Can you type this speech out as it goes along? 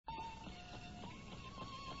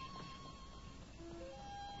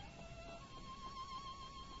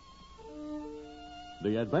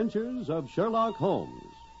The Adventures of Sherlock Holmes,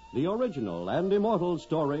 the original and immortal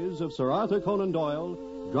stories of Sir Arthur Conan Doyle,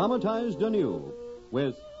 dramatized anew,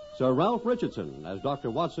 with Sir Ralph Richardson as Dr.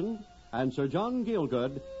 Watson and Sir John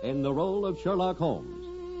Gielgud in the role of Sherlock Holmes.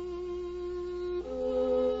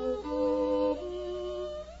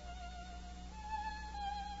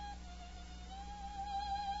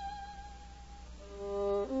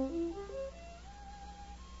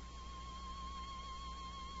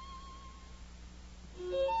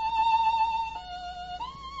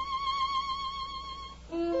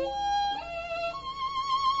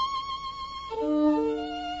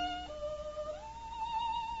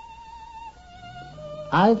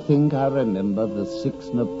 I think I remember the 6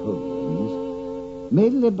 Napoleons,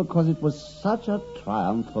 mainly because it was such a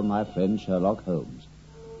triumph for my friend Sherlock Holmes.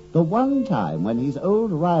 The one time when his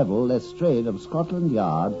old rival Lestrade of Scotland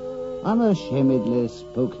Yard unashamedly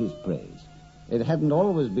spoke his praise. It hadn't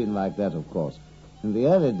always been like that, of course. In the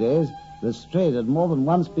early days, Lestrade had more than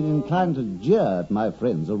once been inclined to jeer at my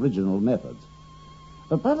friend's original methods.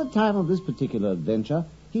 But by the time of this particular adventure,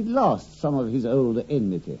 he'd lost some of his old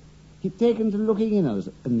enmity. He'd taken to looking in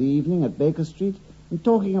the evening at Baker Street and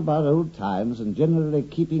talking about old times and generally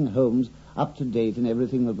keeping Holmes up to date in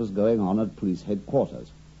everything that was going on at police headquarters.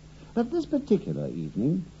 But this particular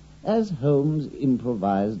evening, as Holmes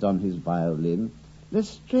improvised on his violin,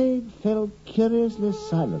 Lestrade fell curiously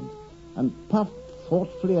silent and puffed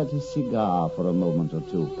thoughtfully at his cigar for a moment or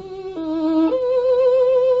two.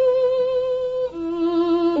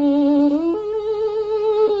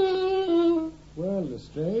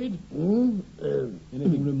 Lestrade?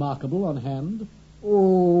 Anything remarkable on hand?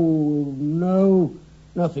 Oh, no.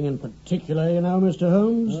 Nothing in particular, you know, Mr.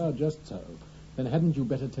 Holmes. Oh, just so. Then hadn't you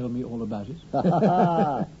better tell me all about it?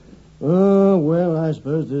 Oh, well, I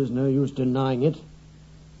suppose there's no use denying it.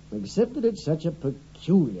 Except that it's such a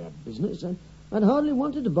peculiar business. I'd hardly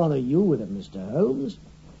wanted to bother you with it, Mr. Holmes.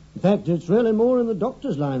 In fact, it's really more in the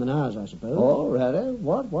doctor's line than ours, I suppose. Oh, really?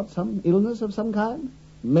 What? Some illness of some kind?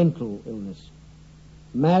 Mental illness.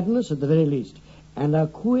 Madness at the very least. And a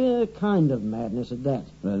queer kind of madness at that.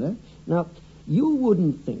 Really? Now, you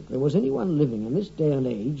wouldn't think there was anyone living in this day and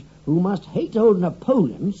age who must hate old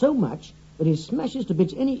Napoleon so much that he smashes to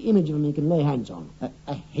bits any image of him he can lay hands on.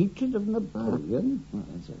 A hatred of Napoleon? Well,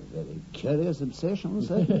 that's a very curious obsession,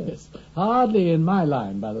 certainly. Yes. Hardly in my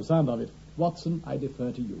line, by the sound of it. Watson, I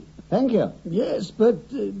defer to you. Thank you. Yes, but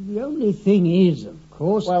the only thing is, of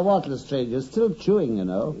course... Well, what, Lestrade? You're still chewing, you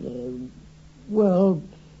know. Well,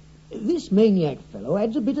 this maniac fellow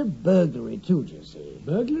adds a bit of burglary too, do you see?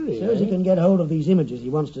 Burglary, So as he can get hold of these images he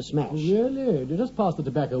wants to smash. Really? Just pass the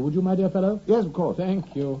tobacco, would you, my dear fellow? Yes, of course.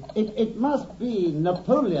 Thank you. It must be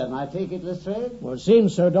Napoleon, I take it, Lestrade? Well, it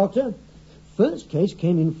seems so, Doctor. First case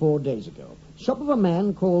came in 4 days ago. Shop of a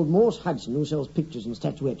man called Morse Hudson, who sells pictures and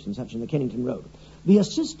statuettes and such in the Kennington Road. The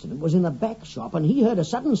assistant was in the back shop, and he heard a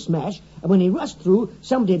sudden smash, and when he rushed through,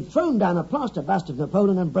 somebody had thrown down a plaster bust of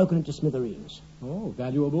Napoleon and broken it to smithereens. Oh,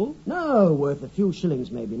 valuable? No, worth a few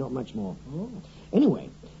shillings maybe, not much more. Oh. Anyway,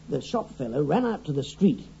 the shop fellow ran out to the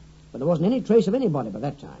street, but there wasn't any trace of anybody by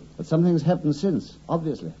that time. But something's happened since,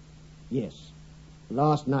 obviously. Yes,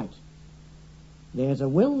 last night. There's a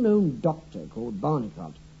well-known doctor called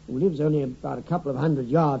Barnicott who lives only about a couple of 100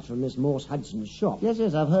 yards from Miss Morse Hudson's shop. Yes,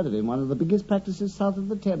 I've heard of him. One of the biggest practices south of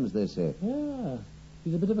the Thames, they say. Yeah.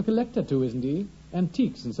 He's a bit of a collector, too, isn't he?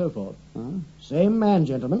 Antiques and so forth. Same man,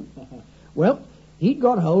 gentlemen. Well, he'd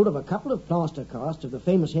got hold of a couple of plaster casts of the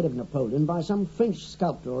famous head of Napoleon by some French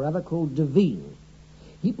sculptor or other called Devine.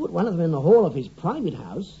 He put one of them in the hall of his private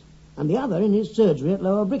house and the other in his surgery at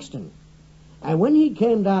Lower Brixton. And when he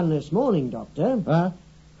came down this morning, Doctor,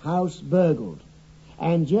 house burgled.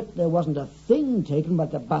 And yet there wasn't a thing taken but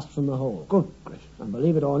the bust from the hole. Good gracious. And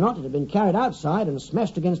believe it or not, it had been carried outside and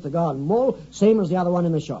smashed against the garden wall, same as the other one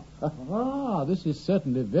in the shop. This is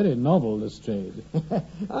certainly very novel, Lestrade.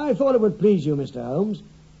 I thought it would please you, Mr. Holmes.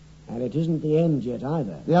 And it isn't the end yet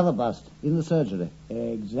either. The other bust, in the surgery.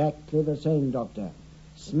 Exactly the same, Doctor.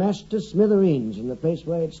 Smashed to smithereens in the place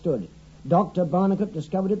where it stood. Dr. Barnicott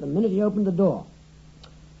discovered it the minute he opened the door.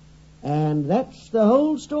 And that's the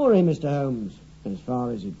whole story, Mr. Holmes, as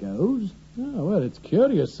far as it goes. Oh, well, it's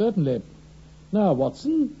curious, certainly. Now,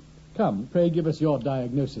 Watson, come, pray give us your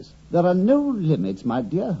diagnosis. There are no limits, my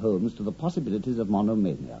dear Holmes, to the possibilities of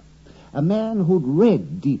monomania. A man who'd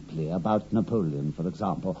read deeply about Napoleon, for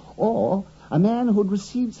example, or a man who'd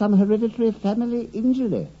received some hereditary family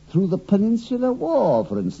injury through the Peninsular War,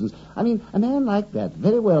 for instance. I mean, a man like that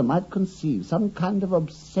very well might conceive some kind of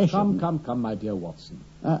obsession. Come, my dear Watson.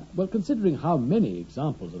 Well, considering how many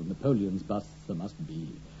examples of Napoleon's busts there must be,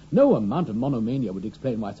 No amount of monomania would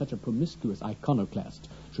explain why such a promiscuous iconoclast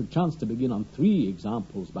should chance to begin on 3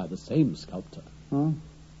 examples by the same sculptor. Huh?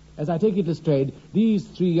 As I take it, Lestrade, these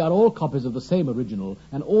 3 are all copies of the same original,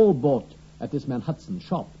 and all bought at this man Hudson's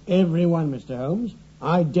shop. Every one, Mr. Holmes.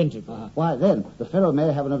 Identical. Why, then, the fellow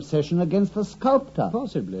may have an obsession against the sculptor.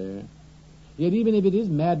 Possibly. Yet even if it is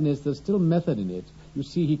madness, there's still method in it. You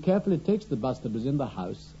see, he carefully takes the bust that was in the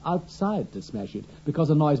house outside to smash it, because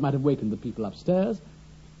a noise might have wakened the people upstairs.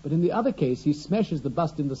 But in the other case, he smashes the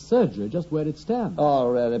bust in the surgery just where it stands. Oh,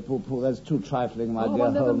 really, Pooh, that's too trifling, my dear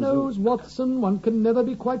One never Holmes. knows, Watson. One can never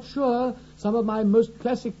be quite sure. Some of my most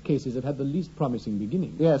classic cases have had the least promising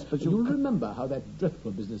beginning. Yes, but You'll remember how that dreadful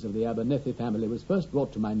business of the Abernethy family was first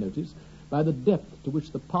brought to my notice by the depth to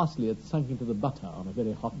which the parsley had sunk into the butter on a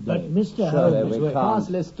very hot day. But, Mr. Surely Holmes... we can't. Pass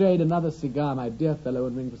Lestrade another cigar, my dear fellow,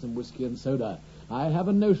 and ring for some whiskey and soda. I have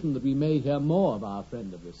a notion that we may hear more of our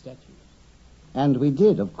friend of the statue. And we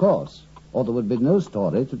did, of course, or there would be no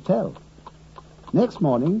story to tell. Next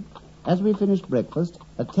morning, as we finished breakfast,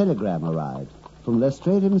 a telegram arrived from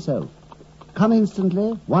Lestrade himself. Come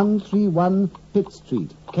instantly, 131 Pitt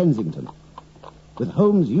Street, Kensington. With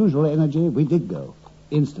Holmes' usual energy, we did go,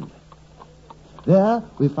 instantly. There,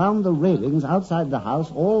 we found the railings outside the house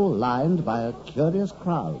all lined by a curious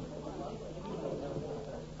crowd.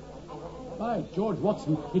 By George,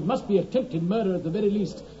 Watson, it must be attempted murder at the very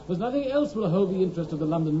least. There's nothing else will hold the interest of the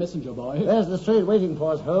London messenger boy. There's Lestrade waiting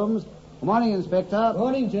for us, Holmes. Good morning, Inspector.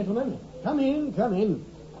 Morning, gentlemen. Come in, come in.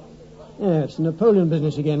 Yeah, it's the Napoleon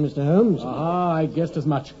business again, Mr. Holmes. Ah, I guessed as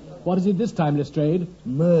much. What is it this time, Lestrade?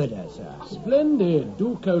 Murder, sir. Splendid.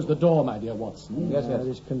 Do close the door, my dear Watson. Yes, yes.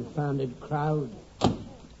 This confounded crowd.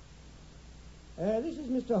 This is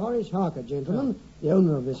Mr. Horace Harker, gentlemen, the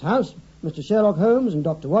owner of this house. Mr. Sherlock Holmes and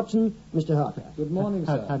Dr. Watson, Mr. Harker. Good morning,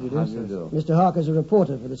 sir. How do you do? Mr. Harker's a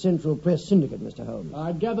reporter for the Central Press Syndicate, Mr. Holmes.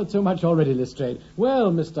 I gathered so much already, Lestrade.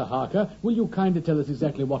 Well, Mr. Harker, will you kindly tell us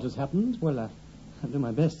exactly what has happened? Well, I'll do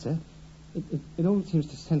my best, sir. It all seems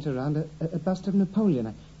to centre around a bust of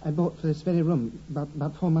Napoleon I bought for this very room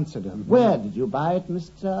about 4 months ago. Where did you buy it,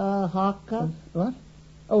 Mr. Harker? What?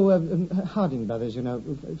 Oh, Harding Brothers, you know,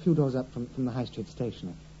 a few doors up from the High Street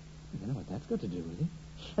station. I don't know what that's got to do with it.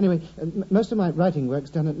 Anyway, most of my writing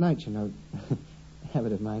work's done at night, you know.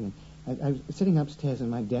 Habit of mine. I was sitting upstairs in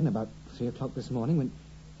my den about 3 o'clock this morning when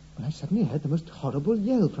I suddenly heard the most horrible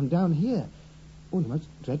yell from down here. Oh, the most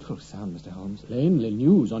dreadful sound, Mr. Holmes. Plainly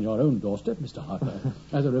news on your own doorstep, Mr. Harker.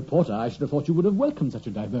 As a reporter, I should have thought you would have welcomed such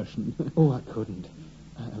a diversion. Oh, I couldn't.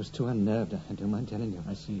 I was too unnerved, I don't mind telling you.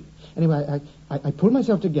 I see. Anyway, I pulled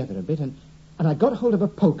myself together a bit, and I got hold of a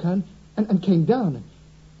poker and came down. And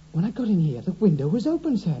when I got in here, the window was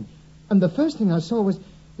open, sir. And the first thing I saw was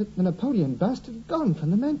that the Napoleon bust had gone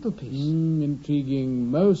from the mantelpiece.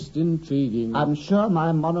 Intriguing, most intriguing. I'm sure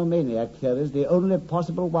my monomaniac here is the only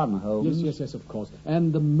possible one, Holmes. Yes, of course.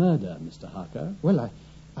 And the murder, Mr. Harker? Well,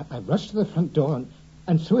 I rushed to the front door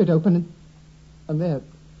and threw it open, and there,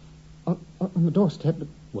 on the doorstep...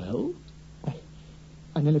 Well?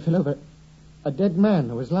 I nearly fell over. A dead man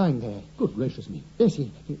who was lying there. Good gracious me. Yes,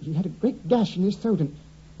 he had a great gash in his throat, and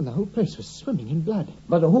the whole place was swimming in blood.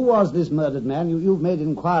 But who was this murdered man? You've made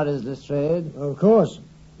inquiries, Lestrade. Of course.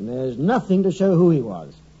 There's nothing to show who he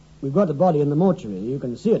was. We've got the body in the mortuary. You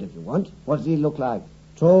can see it if you want. What does he look like?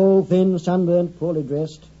 Tall, thin, sunburnt, poorly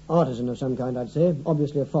dressed. Artisan of some kind, I'd say.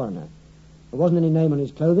 Obviously a foreigner. There wasn't any name on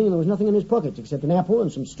his clothing, and there was nothing in his pockets except an apple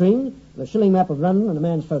and some string, and a shilling map of London, and a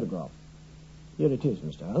man's photograph. Here it is,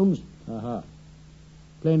 Mr. Holmes. Aha.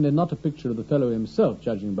 Plainly not a picture of the fellow himself,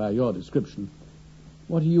 judging by your description.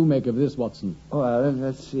 What do you make of this, Watson? Well,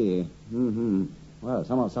 let's see. Well,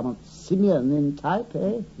 somewhat simian in type,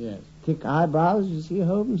 eh? Yes. Thick eyebrows, you see,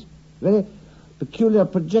 Holmes. Very peculiar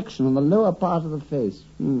projection on the lower part of the face.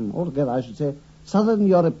 Altogether, I should say, Southern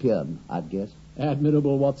European, I'd guess.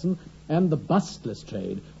 Admirable, Watson. And the bust,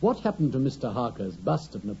 Lestrade. What happened to Mr. Harker's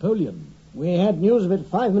bust of Napoleon? We had news of it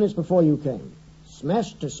 5 minutes before you came.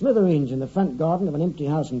 Smashed to smithereens in the front garden of an empty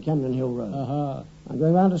house in Camden Hill Road. Aha. I'm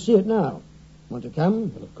going round to see it now. Want to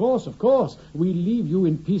come? Well, of course. We leave you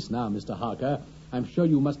in peace now, Mr. Harker. I'm sure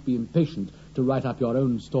you must be impatient to write up your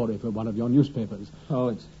own story for one of your newspapers. Oh,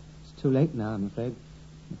 it's too late now, I'm afraid.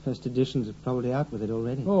 The first editions are probably out with it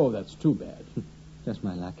already. Oh, that's too bad. Just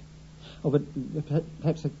my luck. Oh, but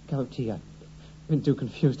perhaps a cup of tea. I've been too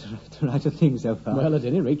confused to write a thing so far. Well, at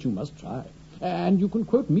any rate, you must try. And you can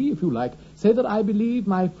quote me if you like. Say that I believe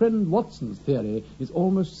my friend Watson's theory is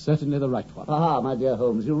almost certainly the right one. Ah, my dear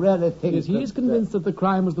Holmes, you really think... Yes, he is convinced that the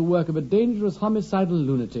crime was the work of a dangerous homicidal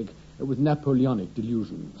lunatic with Napoleonic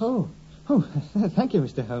delusions. Oh, Oh, thank you,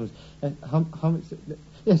 Mr. Holmes. Holmes,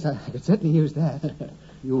 yes, I could certainly use that.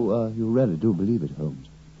 You really do believe it, Holmes?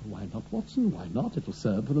 Why not, Watson? Why not? It'll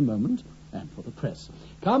serve for the moment and for the press.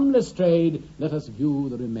 Come, Lestrade, let us view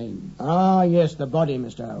the remains. Ah, yes, the body,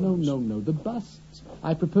 Mr. Holmes. No, the busts.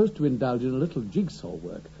 I propose to indulge in a little jigsaw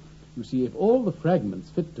work. You see, if all the fragments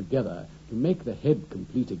fit together to make the head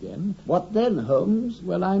complete again... What then, Holmes?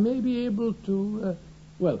 Well, I may be able to...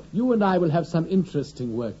 you and I will have some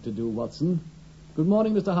interesting work to do, Watson. Good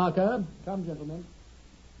morning, Mr. Harker. Come, gentlemen.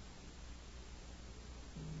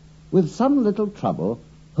 With some little trouble,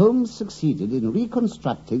 Holmes succeeded in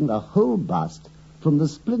reconstructing the whole bust from the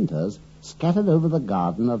splinters scattered over the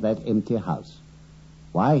garden of that empty house.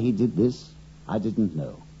 Why he did this, I didn't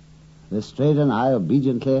know. Lestrade and I,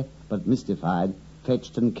 obediently but mystified,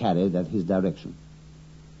 fetched and carried at his direction.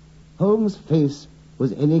 Holmes' face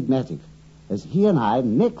was enigmatic as he and I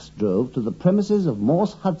next drove to the premises of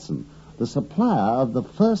Morse Hudson, the supplier of the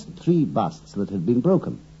first 3 busts that had been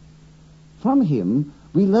broken. From him,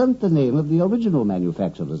 we learnt the name of the original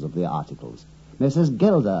manufacturers of the articles, Messrs.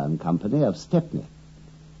 Gelder and Company of Stepney.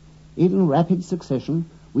 In rapid succession,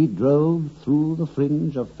 we drove through the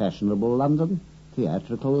fringe of fashionable London,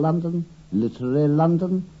 theatrical London, literary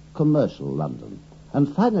London, commercial London,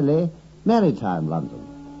 and finally, maritime London,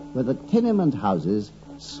 where the tenement houses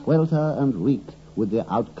swelter and reek with the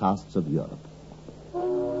outcasts of Europe.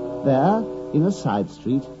 There, in a side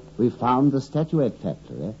street, we found the statuette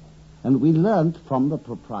factory, and we learnt from the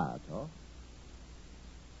proprietor...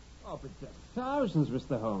 Oh, but there are thousands,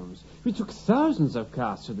 Mr. Holmes. We took thousands of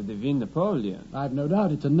casts to the Divine Napoleon. I've no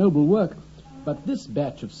doubt it's a noble work, but this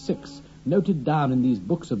batch of 6, noted down in these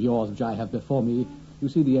books of yours which I have before me, you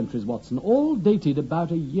see the entries, Watson, all dated about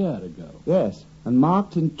a year ago. Yes, and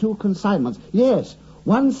marked in 2 consignments. Yes,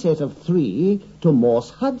 one set of 3 to Morse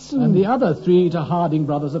Hudson. And the other 3 to Harding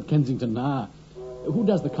Brothers of Kensington. Who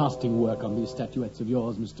does the casting work on these statuettes of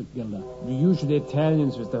yours, Mr. Gilder? Usually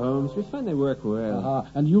Italians, Mr. Holmes. We find they work well.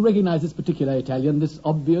 And you recognize this particular Italian, this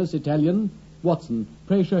obvious Italian? Watson,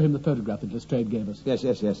 pray show him the photograph that Lestrade gave us. Yes.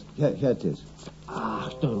 Here it is.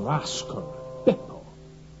 The rascal. Beppo.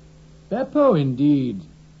 Beppo, indeed.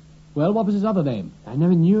 Well, what was his other name? I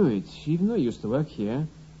never knew it, even though he used to work here.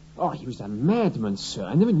 Oh, he was a madman, sir.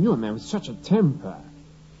 I never knew a man with such a temper.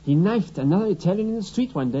 He knifed another Italian in the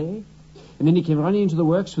street one day, and then he came running into the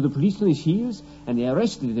works with the police on his heels, and they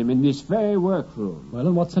arrested him in this very workroom. Well,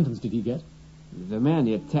 and what sentence did he get? The man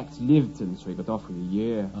he attacked lived, and so he got off with a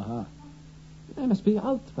year. I must be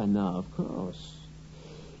out by now, of course.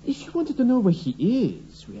 If you wanted to know where he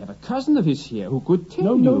is, we have a cousin of his here who could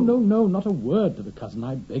tell you. No, not a word to the cousin,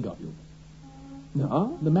 I beg of you.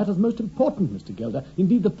 No? The matter's most important, Mr. Gilder.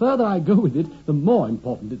 Indeed, the further I go with it, the more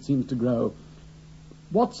important it seems to grow.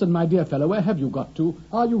 Watson, my dear fellow, where have you got to?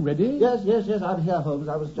 Are you ready? Yes, I'm here, Holmes.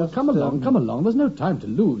 I was just... Well, come along. There's no time to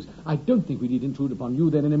lose. I don't think we need intrude upon you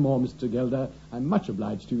then anymore, Mr. Gilder. I'm much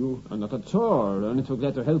obliged to you. Oh, not at all. Only too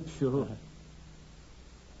glad to help you.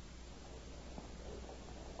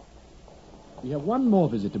 We have one more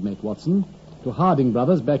visit to make, Watson, to Harding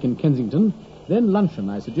Brothers back in Kensington, then luncheon,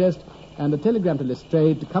 I suggest, and a telegram to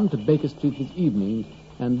Lestrade to come to Baker Street this evening,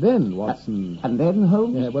 and then, Watson... and then,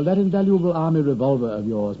 Holmes? Yeah, well, that invaluable army revolver of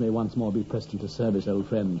yours may once more be pressed into service, old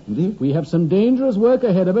friend. Indeed? We have some dangerous work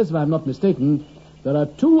ahead of us, if I'm not mistaken. There are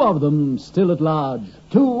 2 of them still at large.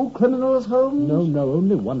 2 criminals, Holmes? No,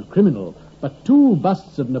 only 1 criminal. But 2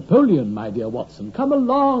 busts of Napoleon, my dear Watson. Come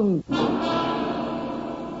along!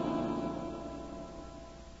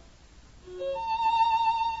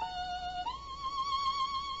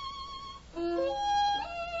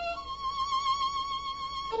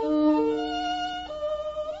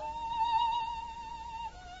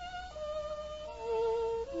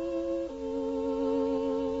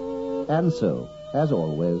 And so, as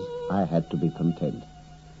always, I had to be content.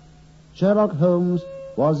 Sherlock Holmes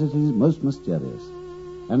was at his most mysterious,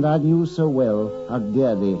 and I knew so well how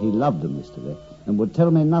dearly he loved a mystery and would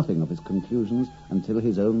tell me nothing of his conclusions until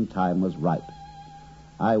his own time was ripe.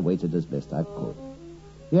 I waited as best I could.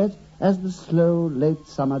 Yet, as the slow, late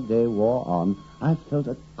summer day wore on, I felt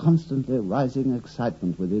a constantly rising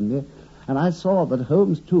excitement within me, and I saw that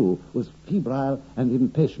Holmes, too, was febrile and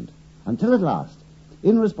impatient, until at last,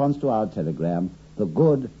 in response to our telegram, the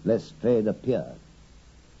good Lestrade appeared.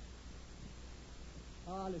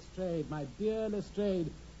 Ah, Lestrade, my dear Lestrade.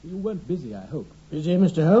 You weren't busy, I hope. Busy,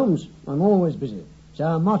 Mr. Holmes? I'm always busy. It's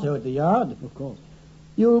our motto at the Yard. Of course.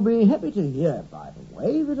 You'll be happy to hear, by the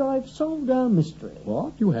way, that I've solved our mystery.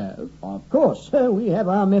 What? You have? Of course. We have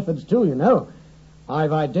our methods, too, you know.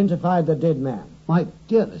 I've identified the dead man. My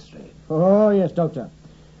dear Lestrade. Oh, yes, Doctor.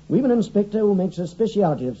 We've an inspector who makes a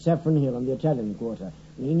speciality of Saffron Hill and the Italian quarter.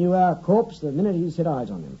 He knew our corpse the minute he set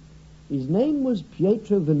eyes on him. His name was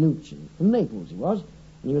Pietro Venucci. From Naples he was,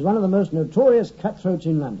 and he was one of the most notorious cutthroats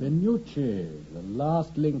in London. Venucci, the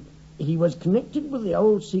last link. He was connected with the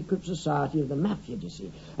old secret society of the Mafia, you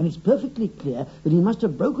see, and it's perfectly clear that he must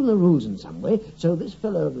have broken the rules in some way, so this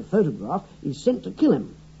fellow of the photograph is sent to kill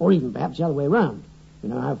him, or even perhaps the other way round. You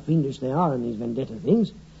know how fiendish they are in these vendetta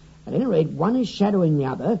things. At any rate, one is shadowing the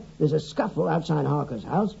other. There's a scuffle outside Harker's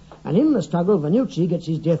house, and in the struggle, Venucci gets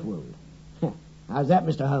his death wound. How's that,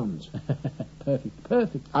 Mr. Holmes?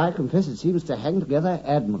 Perfect. I confess it seems to hang together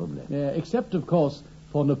admirably. Except, of course,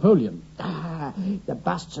 for Napoleon. The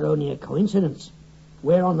busts are only a coincidence.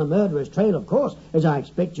 We're on the murderer's trail, of course, as I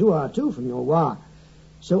expect you are too from your wire.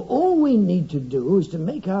 So all we need to do is to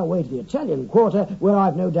make our way to the Italian quarter, where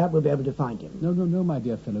I've no doubt we'll be able to find him. No, my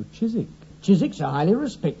dear fellow, Chiswick. Chiswick's a highly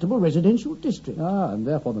respectable residential district. And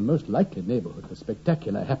therefore the most likely neighborhood for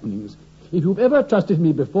spectacular happenings. If you've ever trusted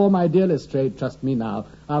me before, my dear Lestrade, trust me now.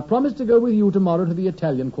 I'll promise to go with you tomorrow to the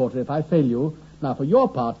Italian quarter if I fail you. Now, for your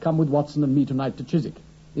part, come with Watson and me tonight to Chiswick.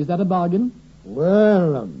 Is that a bargain?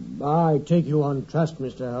 Well, I take you on trust,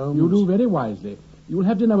 Mr. Holmes. You do very wisely. You'll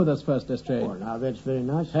have dinner with us first, Lestrade. Oh, now, that's very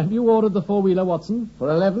nice. Have you ordered the four-wheeler, Watson? For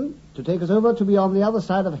 11, to take us over to be on the other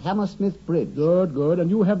side of Hammersmith Bridge. Good. And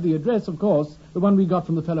you have the address, of course, the one we got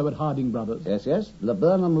from the fellow at Harding Brothers. Yes.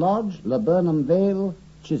 Laburnum Lodge, Laburnum Vale,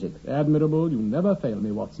 Chiswick. Admirable. You never fail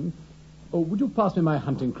me, Watson. Oh, would you pass me my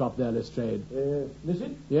hunting crop there, Lestrade? This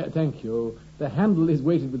it? Yeah, thank you. The handle is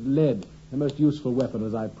weighted with lead, a most useful weapon,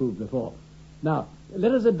 as I've proved before. Now,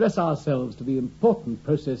 let us address ourselves to the important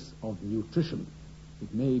process of nutrition.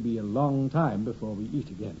 It may be a long time before we eat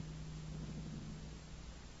again.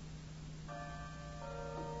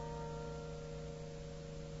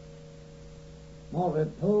 More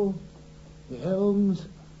Redpoll, the elms,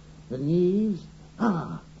 the knees.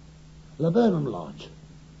 Laburnum Lodge.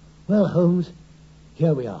 Well, Holmes,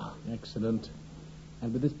 here we are. Excellent.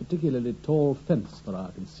 And with this particularly tall fence for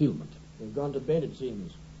our concealment. They've gone to bed, it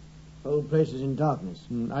seems. Whole place is in darkness.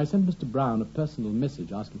 I sent Mr. Brown a personal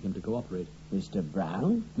message asking him to cooperate. Mr.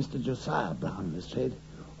 Brown? Mr. Josiah Brown, Lestrade,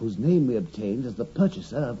 whose name we obtained as the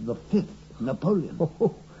purchaser of the 5th Napoleon.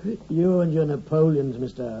 Oh, you and your Napoleons,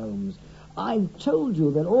 Mr. Holmes. I've told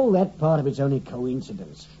you that all that part of it's only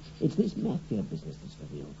coincidence. It's this Mafia business that's the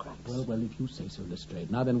real crux. Well, if you say so, Lestrade.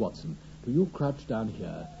 Now then, Watson, do you crouch down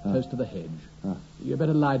here, close to the hedge? You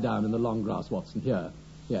better lie down in the long grass, Watson, here.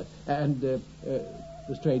 Yes. And,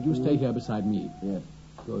 Lestrade, you stay here beside me. Yes.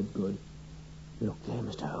 Good. Look there,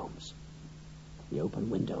 Mr. Holmes. The open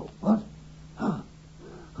window. What?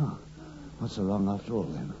 What's so wrong after all,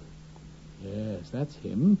 then? Yes, that's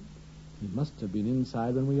him. He must have been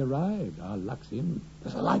inside when we arrived. Our luck's in.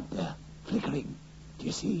 There's a light there, flickering. Do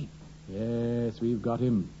you see? Yes, we've got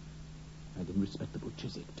him. And in respectable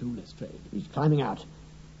Chiswick, too, Lestrade. He's climbing out.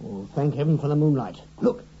 Oh, thank heaven for the moonlight.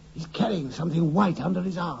 Look, he's carrying something white under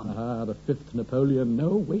his arm. The 5th Napoleon.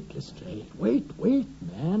 No, wait, Lestrade. Wait,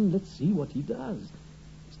 man. Let's see what he does.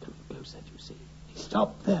 He's coming closer, do you see? He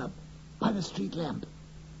stopped there, by the street lamp.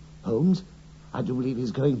 Holmes, I do believe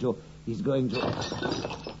he's going to...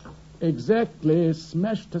 Exactly.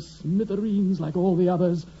 Smashed to smithereens like all the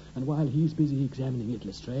others. And while he's busy examining it,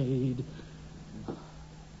 Lestrade...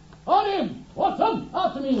 On him! Watson,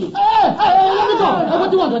 after me! Let me go!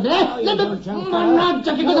 What do you want with that? Let me... I'm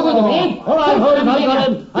checking with the window, All right, Holmes, I got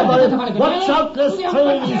him. Watch out,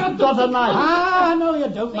 Lestrade, he's got a knife. No, you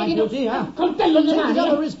don't, my beauty, huh? Take the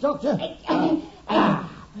other wrist, Doctor.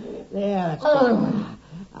 There, that's better.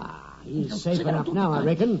 He's safe enough now, I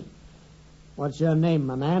reckon. What's your name,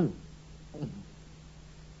 my man?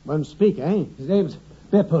 Won't speak, eh? His name's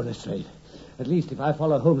Beppo, Lestrade. At least if I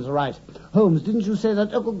follow Holmes right. Holmes, didn't you say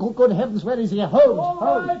that? Oh, good heavens, where is he? Holmes!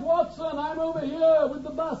 All right, Watson, I'm over here with the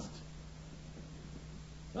bust.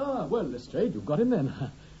 Well, Lestrade, you've got him then.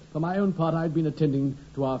 For my own part, I've been attending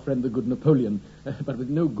to our friend the good Napoleon, but with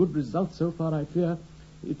no good result so far, I fear.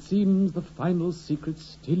 It seems the final secret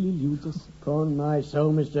still eludes us. Upon my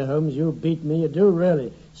soul, Mr. Holmes, you beat me, you do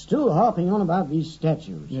really. Still harping on about these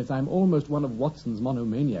statues. Yes, I'm almost one of Watson's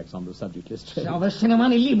monomaniacs on the subject, Lestrade.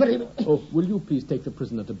 Oh, will you please take the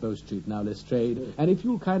prisoner to Bow Street now, Lestrade? And if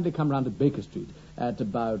you'll kindly come round to Baker Street at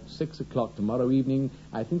about 6 o'clock tomorrow evening,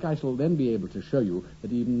 I think I shall then be able to show you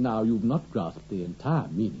that even now you've not grasped the entire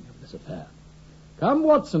meaning of this affair. Come,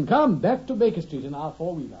 Watson, come, back to Baker Street in our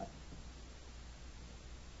four-wheeler.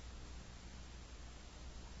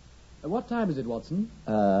 What time is it, Watson?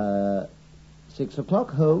 6 o'clock,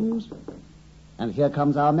 Holmes. And here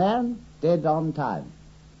comes our man, dead on time.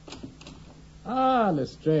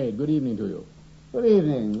 Lestrade, good evening to you. Good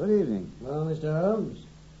evening, good evening. Well, Mr. Holmes,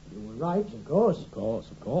 you were right, of course. Of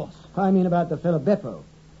course. I mean about the fellow Beppo.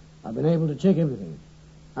 I've been able to check everything.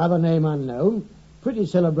 Other name unknown. Pretty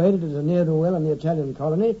celebrated as a ne'er-do-well in the Italian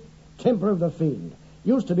colony. Temper of the fiend.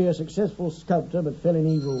 Used to be a successful sculptor, but fell in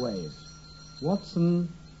evil ways.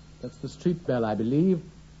 Watson, that's the street bell, I believe.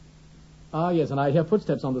 Ah, yes, and I hear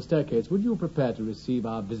footsteps on the staircase. Would you prepare to receive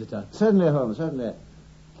our visitor? Certainly, Holmes, certainly.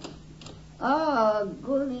 Ah,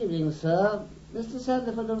 good evening, sir. Mr.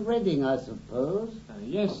 Sandiford of Reading, I suppose.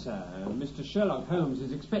 Yes, sir. Mr. Sherlock Holmes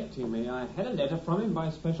is expecting me. I had a letter from him by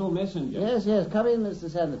special messenger. Yes, come in, Mr.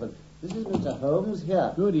 Sandiford. This is Mr. Holmes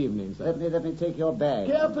here. Good evening, sir. Let me take your bag.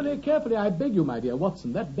 Carefully, I beg you, my dear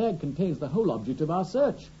Watson. That bag contains the whole object of our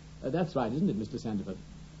search. That's right, isn't it, Mr. Sandiford?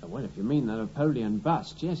 Well, if you mean the Napoleon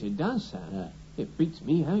bust, yes, it does, sir. It beats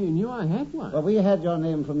me how you knew I had one. Well, we had your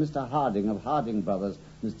name from Mr. Harding of Harding Brothers,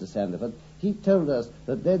 Mr. Sandiford. He told us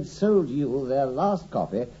that they'd sold you their last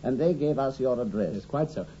copy, and they gave us your address. Yes, quite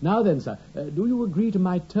so. Now then, sir, do you agree to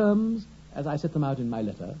my terms as I set them out in my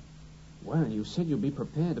letter? Well, you said you'd be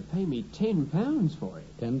prepared to pay me £10 for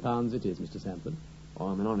it. £10 it is, Mr. Sandford. Oh,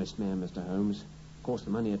 I'm an honest man, Mr. Holmes. Of course, the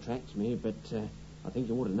money attracts me, but I think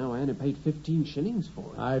you ought to know I only paid 15 shillings for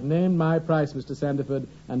it. I've named my price, Mr. Sandiford,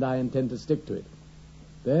 and I intend to stick to it.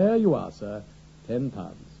 There you are, sir. £10.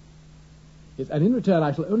 Yes, and in return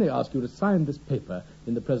I shall only ask you to sign this paper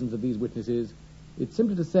in the presence of these witnesses. It's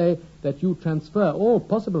simply to say that you transfer all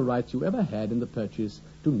possible rights you ever had in the purchase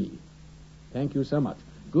to me. Thank you so much.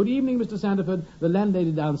 Good evening, Mr. Sandiford. The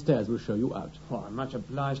landlady downstairs will show you out. Oh, I'm much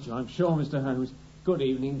obliged to you, I'm sure, Mr. Holmes. Good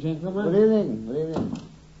evening, gentlemen. Good evening.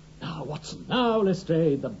 Now, Watson, now,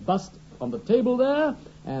 Lestrade, the bust on the table there,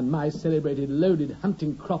 and my celebrated loaded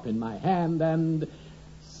hunting crop in my hand, and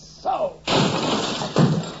so...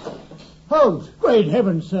 Holmes! Great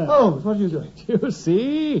heavens, sir. Holmes, what are you doing? You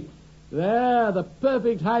see? There, the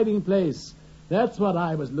perfect hiding place. That's what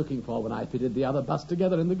I was looking for when I fitted the other bust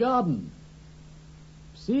together in the garden.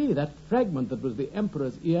 See, that fragment that was the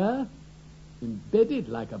Emperor's ear, embedded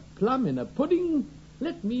like a plum in a pudding?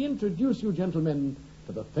 Let me introduce you, gentlemen,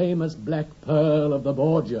 to the famous Black Pearl of the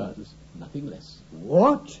Borgias. Nothing less.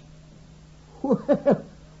 What?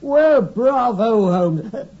 Well, bravo,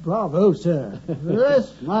 Holmes. Bravo, sir.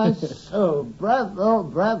 Bless my soul.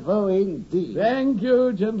 Bravo indeed. Thank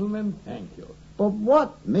you, gentlemen, thank you. But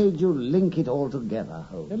what made you link it all together,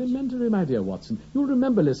 Holmes? Elementary, my dear Watson. You'll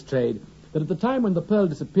remember, Lestrade, that at the time when the pearl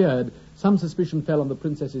disappeared, some suspicion fell on the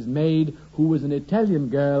princess's maid, who was an Italian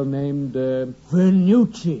girl named...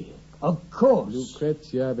 Venucci. Of course.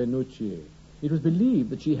 Lucrezia Venucci. It was believed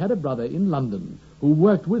that she had a brother in London who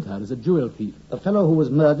worked with her as a jewel thief. The fellow who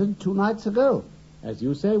was murdered 2 nights ago. As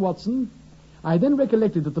you say, Watson. I then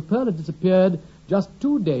recollected that the pearl had disappeared just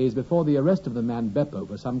 2 days before the arrest of the man Beppo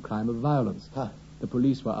for some crime of violence. The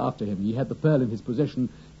police were after him. He had the pearl in his possession.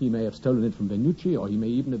 He may have stolen it from Venucci, or he may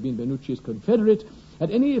even have been Venucci's confederate.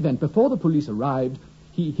 At any event, before the police arrived,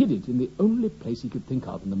 he hid it in the only place he could think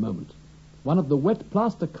of in the moment. One of the wet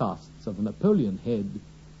plaster casts of the Napoleon head,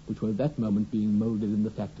 which were at that moment being moulded in the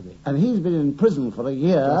factory. And he's been in prison for a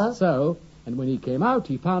year. Just so. And when he came out,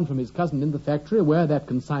 he found from his cousin in the factory where that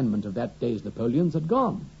consignment of that day's Napoleons had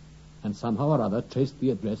gone, and somehow or other traced the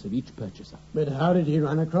address of each purchaser. But how did he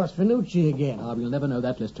run across Venucci again? We'll never know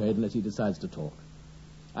that, Lestrade, unless he decides to talk.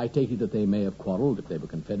 I take it that they may have quarreled if they were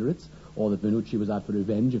confederates, or that Venucci was out for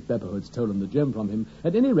revenge if Beppo had stolen the gem from him.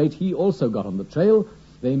 At any rate, he also got on the trail.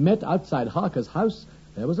 They met outside Harker's house.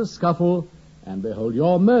 There was a scuffle, and behold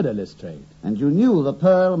your murder, Lestrade. And you knew the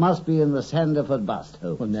pearl must be in the Sandiford bust,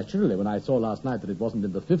 Holmes. Well, naturally, when I saw last night that it wasn't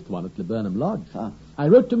in the 5th one at Laburnham Lodge. I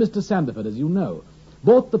wrote to Mr. Sandiford, as you know,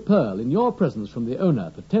 bought the pearl in your presence from the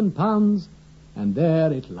owner for £10, and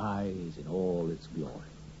there it lies in all its glory.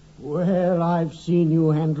 Well, I've seen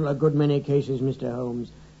you handle a good many cases, Mr.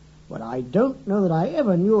 Holmes, but I don't know that I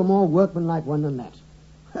ever knew a more workmanlike one than that.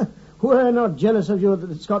 We're not jealous of you at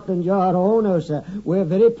the Scotland Yard. Oh, no, sir. We're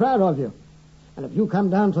very proud of you. And if you come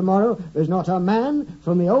down tomorrow, there's not a man,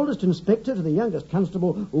 from the oldest inspector to the youngest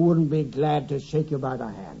constable, who wouldn't be glad to shake you by the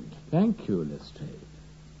hand. Thank you, Lestrade.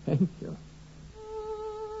 Thank you.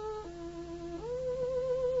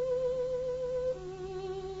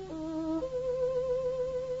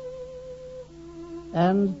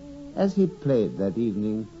 And as he played that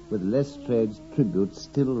evening, with Lestrade's tribute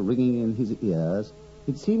still ringing in his ears,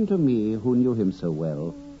 it seemed to me, who knew him so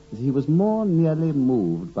well, that he was more nearly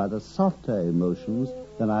moved by the softer emotions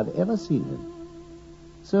than I'd ever seen him.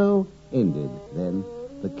 So ended, then,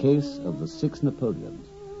 the case of the 6 Napoleons,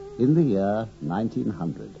 in the year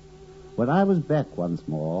 1900, when I was back once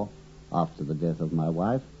more, after the death of my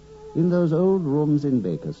wife, in those old rooms in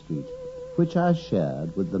Baker Street, which I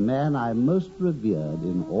shared with the man I most revered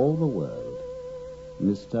in all the world,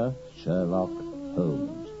 Mr. Sherlock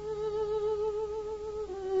Holmes.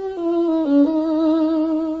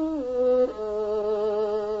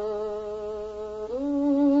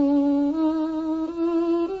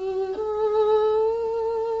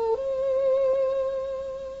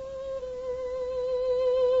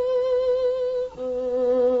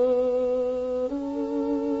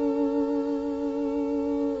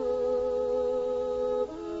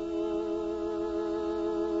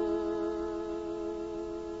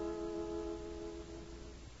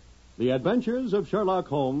 The Adventures of Sherlock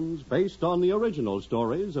Holmes, based on the original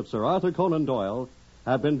stories of Sir Arthur Conan Doyle,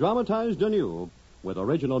 have been dramatized anew with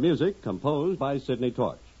original music composed by Sidney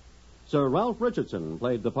Torch. Sir Ralph Richardson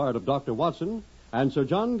played the part of Dr. Watson, and Sir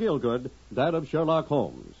John Gielgud that of Sherlock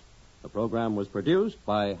Holmes. The program was produced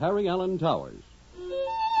by Harry Allen Towers.